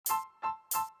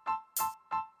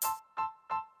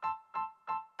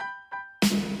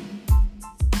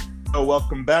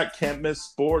Welcome back. Can't Miss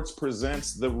Sports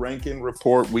presents the Ranking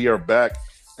Report. We are back.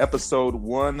 Episode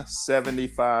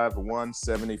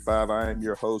 175. I am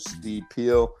your host, D.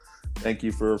 Peel. Thank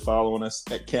you for following us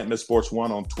at Can't Miss Sports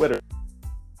 1 on Twitter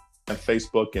and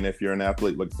Facebook. And if you're an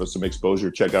athlete looking for some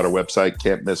exposure, check out our website,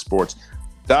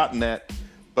 can'tmisssports.net.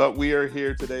 But we are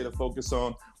here today to focus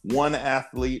on one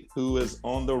athlete who is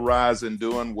on the rise and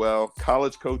doing well.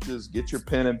 College coaches, get your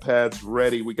pen and pads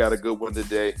ready. We got a good one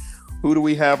today. Who do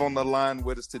we have on the line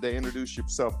with us today? Introduce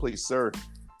yourself, please, sir.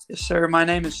 Yes, sir. My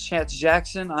name is Chance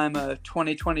Jackson. I'm a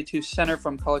 2022 center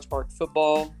from College Park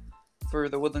Football for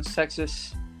the Woodlands,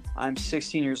 Texas. I'm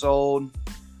 16 years old.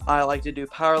 I like to do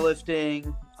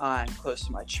powerlifting. I'm close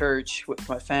to my church with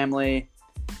my family.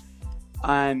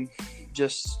 I'm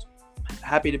just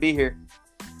happy to be here.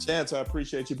 Chance, I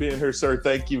appreciate you being here, sir.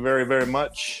 Thank you very, very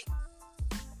much.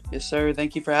 Yes, sir.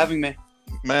 Thank you for having me.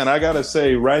 Man, I got to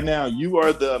say, right now, you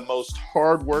are the most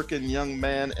hardworking young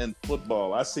man in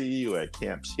football. I see you at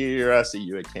camps here. I see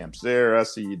you at camps there. I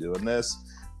see you doing this.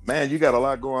 Man, you got a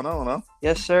lot going on, huh?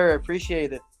 Yes, sir. I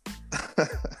appreciate it.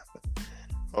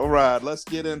 All right, let's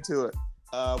get into it.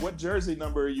 What jersey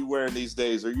number are you wearing these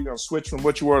days? Are you going to switch from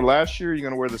what you wore last year, or are you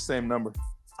going to wear the same number?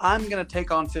 I'm going to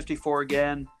take on 54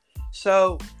 again.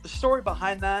 So the story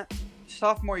behind that,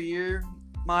 sophomore year,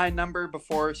 my number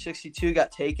before 62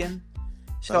 got taken.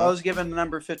 So I was given the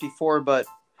number 54, but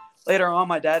later on,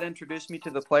 my dad introduced me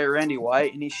to the player Randy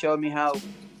White, and he showed me how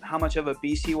much of a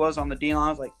beast he was on the D-line.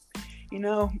 I was like,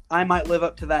 I might live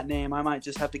up to that name. I might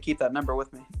just have to keep that number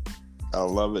with me. I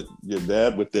love it. Your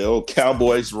dad with the old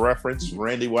Cowboys reference,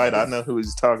 Randy White. I know who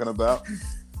he's talking about.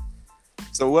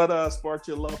 So what sparked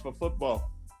your love for football?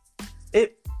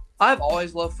 I've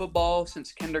always loved football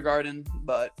since kindergarten,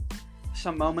 but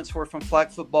some moments were from flag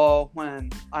football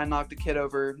when I knocked a kid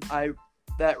over.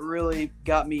 That really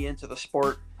got me into the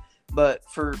sport. But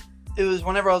it was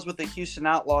whenever I was with the Houston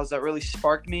Outlaws that really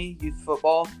sparked me, youth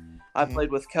football. I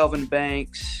played with Kelvin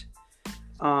Banks,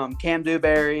 Cam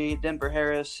Dewberry, Denver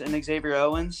Harris, and Xavier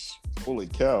Owens. Holy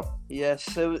cow.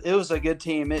 Yes, it was a good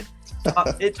team. It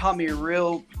taught me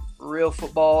real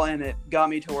football, and it got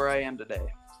me to where I am today.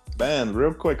 Man,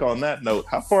 real quick on that note,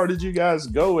 how far did you guys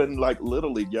go in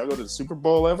Little League? Y'all go to the Super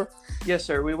Bowl ever? Yes,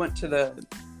 sir. We went to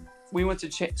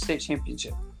state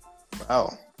championship.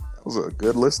 Wow, that was a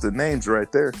good list of names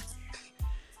right there.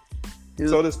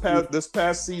 So this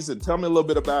past season, tell me a little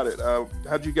bit about it.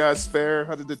 How'd you guys fare?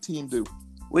 How did the team do?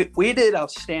 We did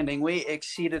outstanding. We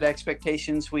exceeded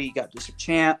expectations. We got district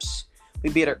champs. We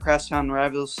beat our crosstown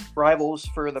rivals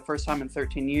for the first time in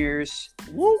 13 years.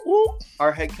 Woo, woo.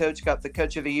 Our head coach got the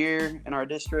coach of the year in our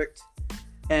district,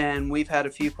 and we've had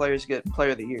a few players get player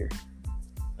of the year.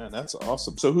 Man, that's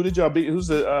awesome. So who did y'all beat? Who's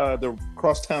the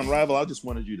crosstown rival? I just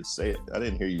wanted you to say it. I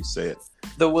didn't hear you say it.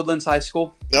 The Woodlands High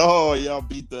School. Oh, y'all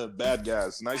beat the bad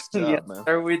guys. Nice job, yeah, man.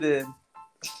 Sir, we did.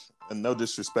 And no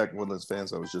disrespect, Woodlands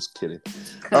fans. I was just kidding.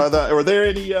 Were there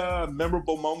any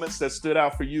memorable moments that stood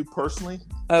out for you personally?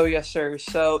 Oh, yes, sir.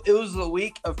 So it was the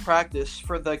week of practice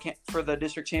for the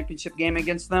district championship game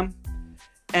against them.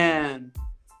 And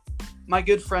my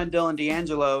good friend Dylan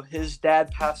D'Angelo, his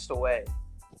dad passed away.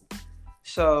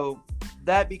 So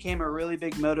that became a really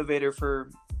big motivator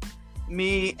for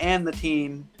me and the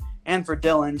team and for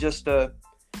Dylan just to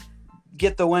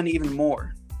get the win even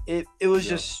more. It was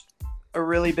just a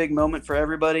really big moment for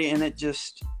everybody, and it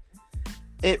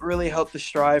really helped to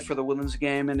strive for the Woodlands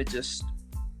game, and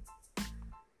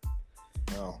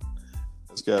Wow.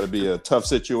 It's got to be a tough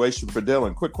situation for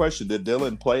Dylan. Quick question, did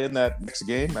Dylan play in that next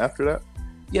game after that?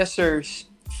 Yes, sir.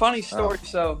 Funny story. Oh.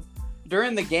 So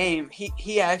during the game,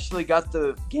 he actually got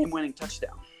the game-winning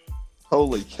touchdown.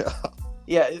 Holy cow.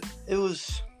 Yeah, it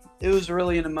was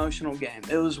really an emotional game.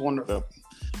 It was wonderful. Yep.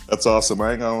 That's awesome.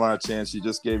 I ain't gonna lie, Chance. You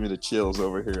just gave me the chills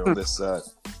over here on this side.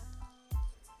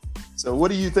 So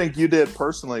what do you think you did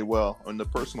personally well on the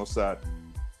personal side?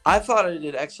 I thought I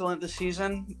did excellent this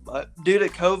season, but due to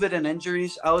COVID and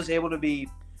injuries, I was able to be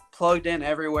plugged in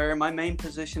everywhere. My main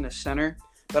position is center,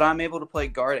 but I'm able to play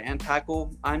guard and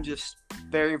tackle. I'm just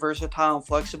very versatile and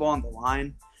flexible on the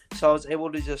line, so I was able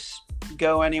to just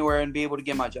go anywhere and be able to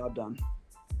get my job done.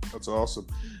 That's awesome.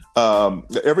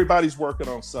 Everybody's working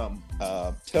on something.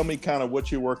 Tell me kind of what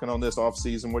you're working on this off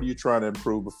season. What are you trying to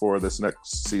improve before this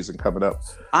next season coming up?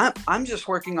 I'm just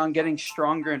working on getting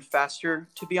stronger and faster.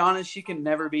 To be honest, you can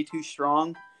never be too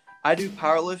strong. I do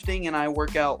powerlifting and I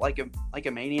work out like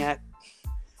a maniac.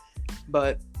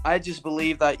 But I just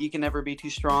believe that you can never be too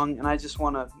strong, and I just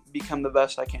want to become the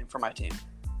best I can for my team.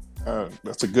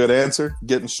 That's a good answer.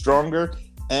 Getting stronger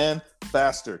and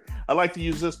faster. I like to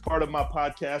use this part of my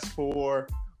podcast for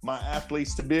my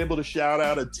athletes to be able to shout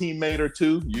out a teammate or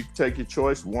two. You can take your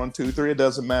choice, 1, 2, 3. It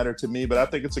doesn't matter to me, but I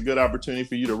think it's a good opportunity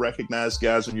for you to recognize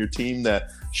guys on your team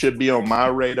that should be on my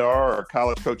radar or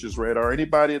college coaches' radar.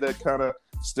 Anybody that kind of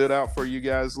stood out for you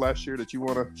guys last year that you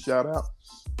want to shout out?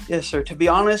 Yes, sir. To be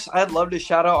honest, I'd love to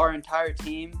shout out our entire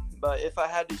team, but if I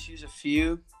had to choose a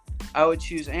few, I would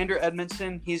choose Andrew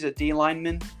Edmondson. He's a D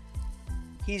lineman.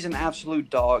 He's an absolute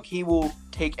dog. He will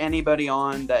take anybody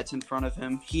on that's in front of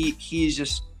him. He's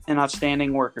just an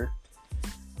outstanding worker.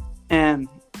 And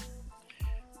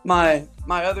my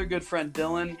other good friend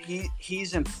Dylan,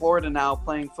 he's in Florida now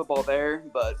playing football there,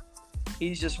 but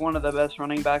he's just one of the best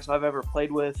running backs I've ever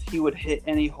played with. He would hit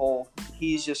any hole.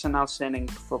 He's just an outstanding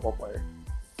football player.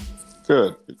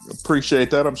 Good. Appreciate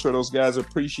that. I'm sure those guys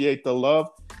appreciate the love.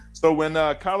 So when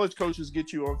college coaches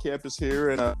get you on campus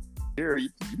here, and you're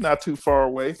not too far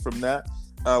away from that,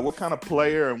 what kind of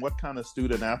player and what kind of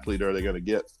student athlete are they going to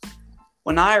get?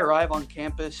 When I arrive on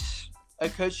campus, a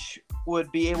coach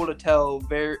would be able to tell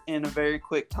in a very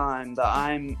quick time that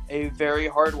I'm a very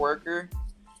hard worker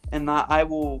and that I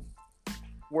will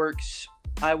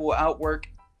outwork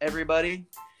everybody.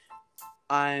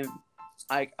 I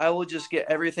will just get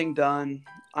everything done.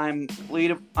 I'm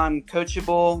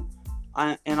coachable,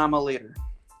 and I'm a leader.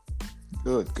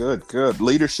 Good.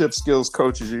 Leadership skills,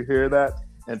 coaches. You hear that?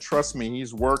 And trust me,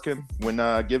 he's working. When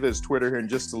give his Twitter here in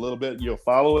just a little bit, you'll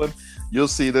follow him. You'll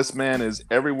see this man is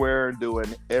everywhere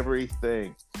doing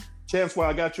everything. Chance, while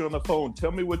I got you on the phone,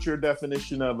 tell me what your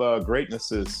definition of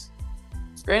greatness is.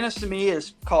 Greatness to me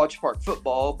is College Park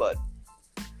football, but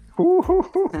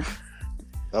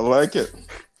I like it.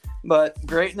 But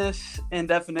greatness in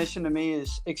definition to me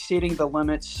is exceeding the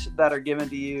limits that are given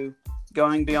to you,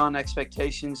 going beyond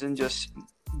expectations, and just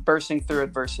bursting through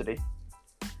adversity.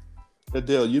 Good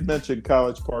deal. You mentioned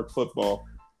College Park football.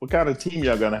 What kind of team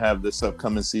y'all gonna have this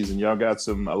upcoming season? Y'all got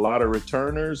a lot of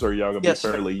returners, or y'all gonna be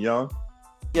fairly young?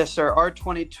 Yes, sir. Our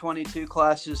 2022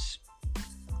 class is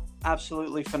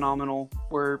absolutely phenomenal.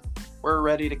 We're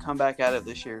ready to come back at it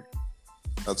this year.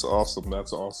 That's awesome.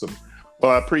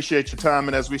 Well, I appreciate your time,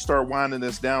 and as we start winding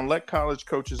this down, let college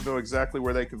coaches know exactly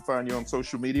where they can find you on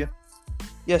social media.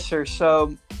 Yes, sir.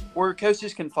 So where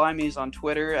coaches can find me is on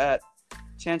Twitter at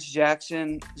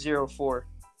ChanceJackson04.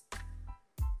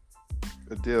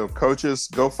 Good deal. Coaches,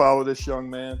 go follow this young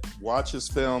man. Watch his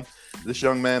film. This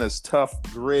young man is tough,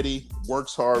 gritty,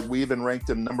 works hard. We even ranked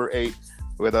him number 8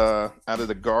 with out of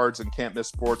the guards in Can't Miss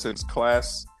Sports in his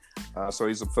class. So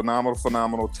he's a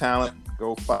phenomenal talent.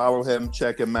 Go follow him.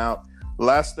 Check him out.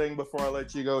 Last thing before I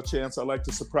let you go, Chance, I like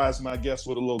to surprise my guests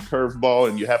with a little curveball,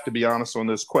 and you have to be honest on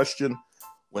this question.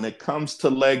 When it comes to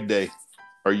leg day,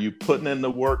 are you putting in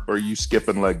the work or are you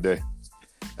skipping leg day?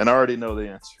 And I already know the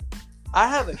answer. I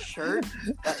have a shirt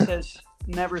that says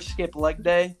never skip leg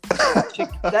day.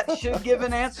 That should give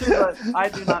an answer, but I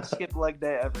do not skip leg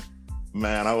day ever.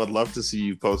 Man, I would love to see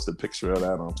you post a picture of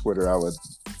that on Twitter. I would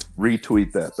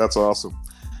retweet that. That's awesome.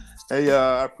 Hey,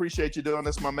 I appreciate you doing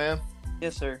this, my man.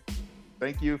 Yes, sir.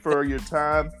 Thank you for your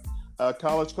time.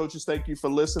 College coaches, thank you for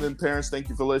listening. Parents, thank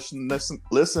you for listening.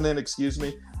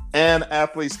 And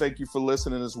athletes, thank you for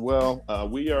listening as well.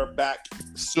 We are back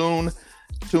soon.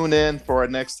 Tune in for our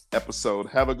next episode.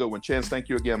 Have a good one. Chance, thank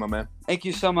you again, my man. Thank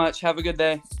you so much. Have a good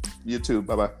day. You too.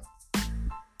 Bye-bye.